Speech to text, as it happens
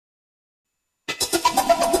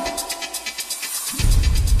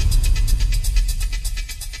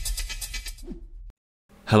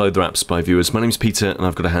Hello there App Spy viewers, my name's Peter and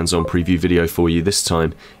I've got a hands-on preview video for you. This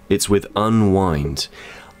time it's with Unwynd.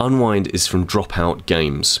 Unwynd is from Dropout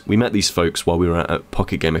Games. We met these folks while we were at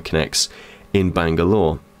Pocket Gamer Connects in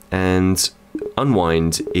Bangalore, and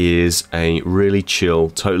Unwynd is a really chill,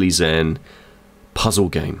 totally zen puzzle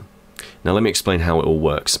game. Now let me explain how it all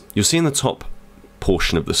works. You'll see in the top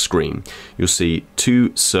portion of the screen, you'll see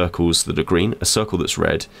two circles that are green, a circle that's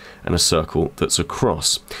red, and a circle that's a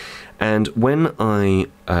cross. And when I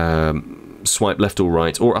swipe left or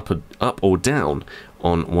right, or up or down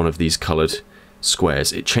on one of these coloured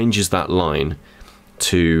squares, it changes that line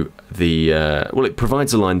to the, well, it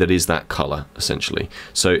provides a line that is that colour, essentially.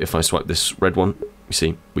 So if I swipe this red one, you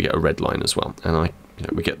see, we get a red line as well. And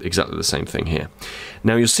we get exactly the same thing here.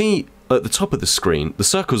 Now you'll see at the top of the screen, the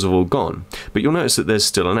circles have all gone, but you'll notice that there's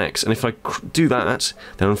still an X. And if I do that,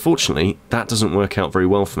 then unfortunately, that doesn't work out very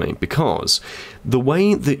well for me, because the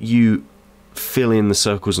way that you fill in the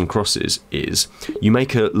circles and crosses is you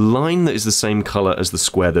make a line that is the same colour as the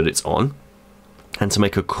square that it's on, and to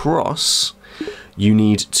make a cross, you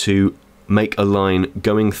need to make a line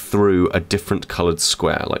going through a different coloured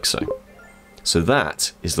square, like so. So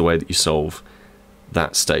that is the way that you solve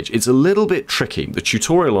that stage. It's a little bit tricky. The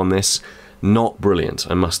tutorial on this, not brilliant,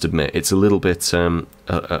 I must admit. It's a little bit of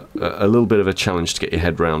a challenge to get your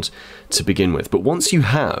head around to begin with. But once you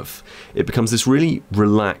have, it becomes this really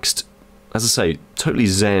relaxed, as I say, totally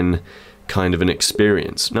zen kind of an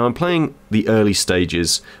experience. Now I'm playing the early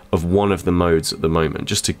stages of one of the modes at the moment,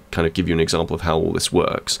 just to kind of give you an example of how all this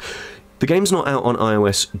works. The game's not out on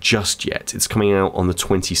iOS just yet. It's coming out on the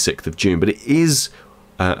 26th of June, but it is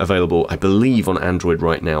available, I believe, on Android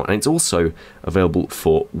right now, and it's also available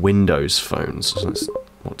for Windows phones. So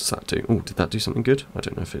what does that do? Oh, did that do something good? I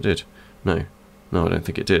don't know if it did. No, I don't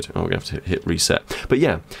think it did. Oh, we're going to have to hit reset. But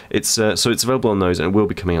yeah, it's so it's available on those, and it will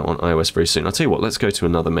be coming out on iOS very soon. I'll tell you what, let's go to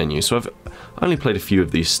another menu. So I've only played a few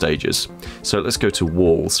of these stages. So let's go to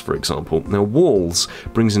Walls, for example. Now, Walls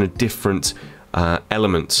brings in a different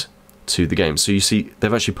element to the game. So you see,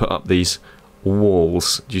 they've actually put up these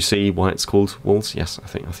walls. Do you see why it's called walls? Yes, I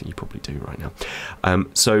think you probably do right now.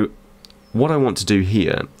 So what I want to do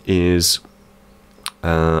here is,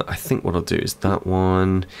 I think what I'll do is that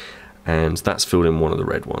one, and that's filled in one of the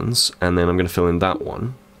red ones, and then I'm going to fill in that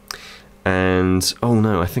one, and oh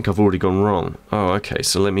no, I think I've already gone wrong. Oh, okay,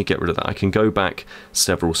 so let me get rid of that. I can go back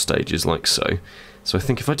several stages like so. So I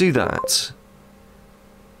think if I do that,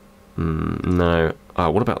 no,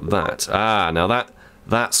 what about that? Now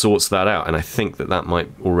that sorts that out, and I think that might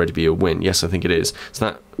already be a win. Yes, I think it is. So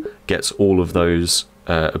that gets all of those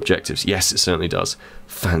objectives. Yes, it certainly does.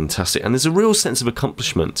 Fantastic. And there's a real sense of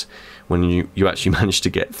accomplishment when you actually manage to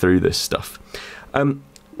get through this stuff. As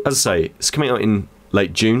I say, it's coming out in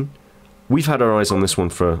late June. We've had our eyes on this one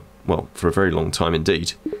for a very long time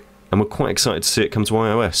indeed, and we're quite excited to see it come to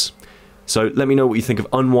iOS. So let me know what you think of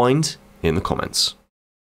Unwynd in the comments.